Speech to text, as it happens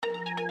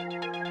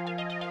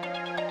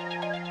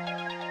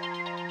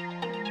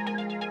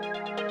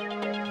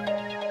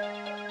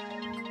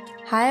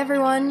Hi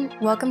everyone,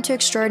 welcome to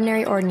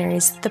Extraordinary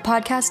Ordinaries, the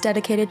podcast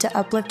dedicated to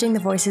uplifting the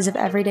voices of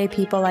everyday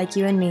people like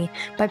you and me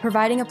by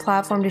providing a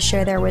platform to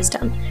share their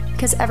wisdom,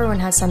 because everyone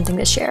has something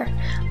to share.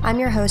 I'm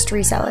your host,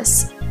 Reese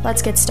Ellis.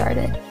 Let's get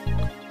started.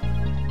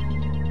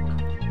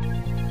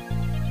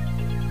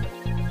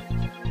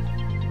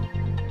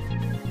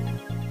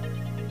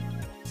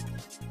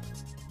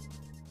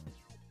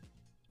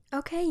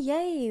 Okay,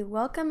 yay!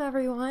 Welcome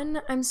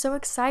everyone. I'm so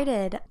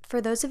excited. For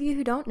those of you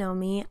who don't know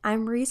me,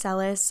 I'm Reese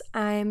Ellis.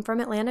 I'm from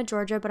Atlanta,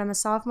 Georgia, but I'm a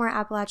sophomore at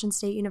Appalachian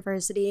State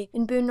University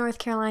in Boone, North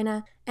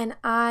Carolina, and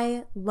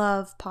I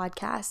love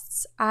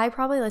podcasts. I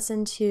probably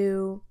listen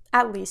to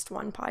at least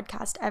one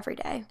podcast every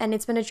day, and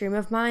it's been a dream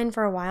of mine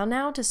for a while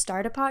now to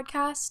start a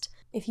podcast.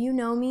 If you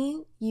know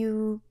me,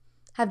 you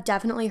have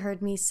definitely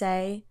heard me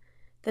say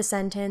the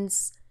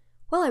sentence,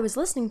 well, I was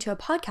listening to a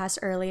podcast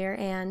earlier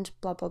and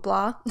blah, blah,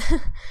 blah.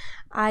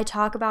 I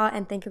talk about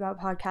and think about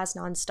podcasts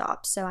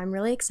nonstop, so I'm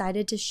really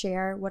excited to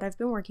share what I've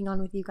been working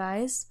on with you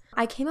guys.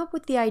 I came up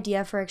with the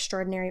idea for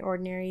Extraordinary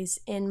Ordinaries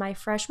in my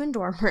freshman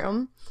dorm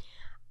room.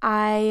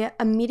 I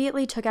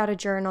immediately took out a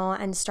journal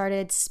and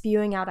started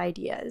spewing out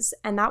ideas,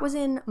 and that was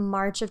in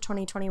March of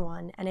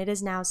 2021, and it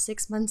is now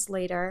 6 months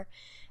later,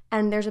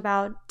 and there's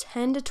about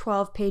 10 to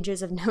 12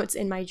 pages of notes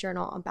in my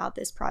journal about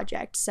this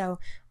project, so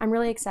I'm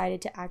really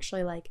excited to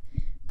actually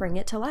bring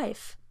it to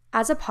life.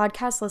 As a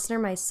podcast listener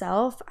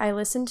myself, I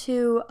listen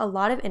to a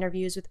lot of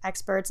interviews with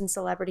experts and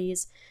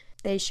celebrities.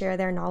 They share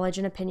their knowledge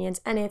and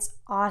opinions, and it's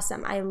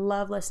awesome. I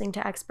love listening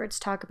to experts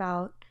talk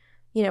about,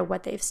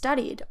 what they've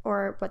studied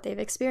or what they've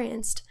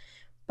experienced.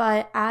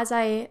 But as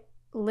I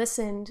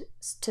listened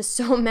to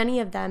so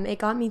many of them, it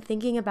got me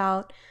thinking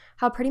about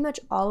how pretty much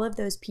all of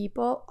those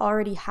people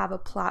already have a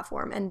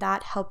platform, and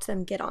that helped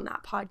them get on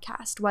that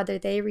podcast. Whether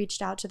they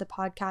reached out to the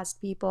podcast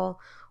people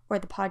or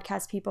the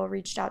podcast people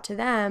reached out to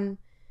them,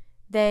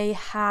 they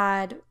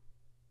had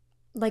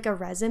a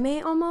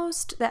resume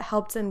almost that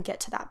helped them get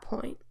to that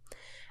point.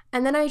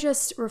 And then I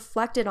just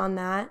reflected on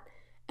that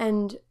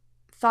and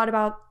thought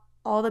about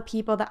all the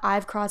people that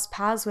I've crossed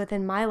paths with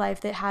in my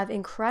life that have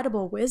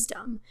incredible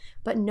wisdom,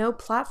 but no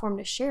platform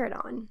to share it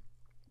on.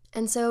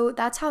 And so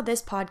that's how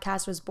this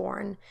podcast was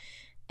born.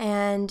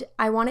 And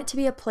I want it to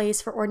be a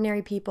place for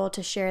ordinary people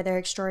to share their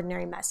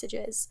extraordinary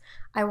messages.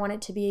 I want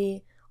it to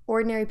be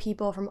ordinary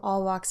people from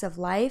all walks of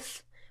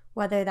life,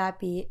 whether that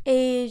be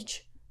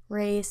age,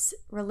 race,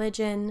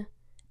 religion,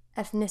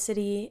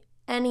 ethnicity,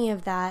 any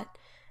of that.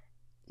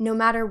 No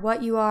matter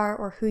what you are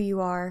or who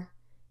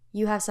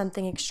you have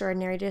something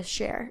extraordinary to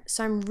share.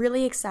 So I'm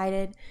really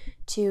excited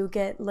to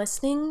get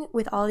listening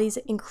with all these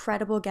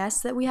incredible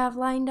guests that we have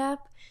lined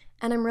up.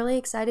 And I'm really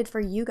excited for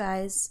you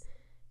guys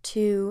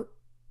to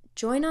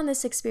join on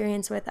this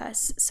experience with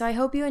us. So I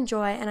hope you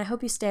enjoy, and I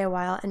hope you stay a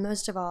while, and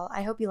most of all,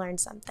 I hope you learn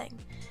something.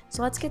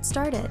 So let's get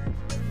started.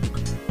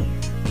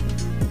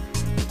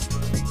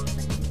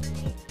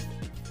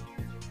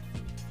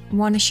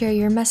 Want to share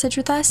your message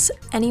with us?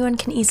 Anyone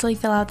can easily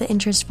fill out the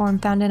interest form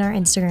found in our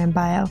Instagram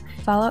bio.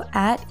 Follow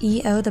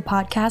 @EO the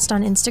podcast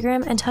on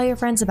Instagram and tell your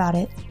friends about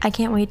it. I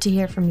can't wait to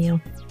hear from you.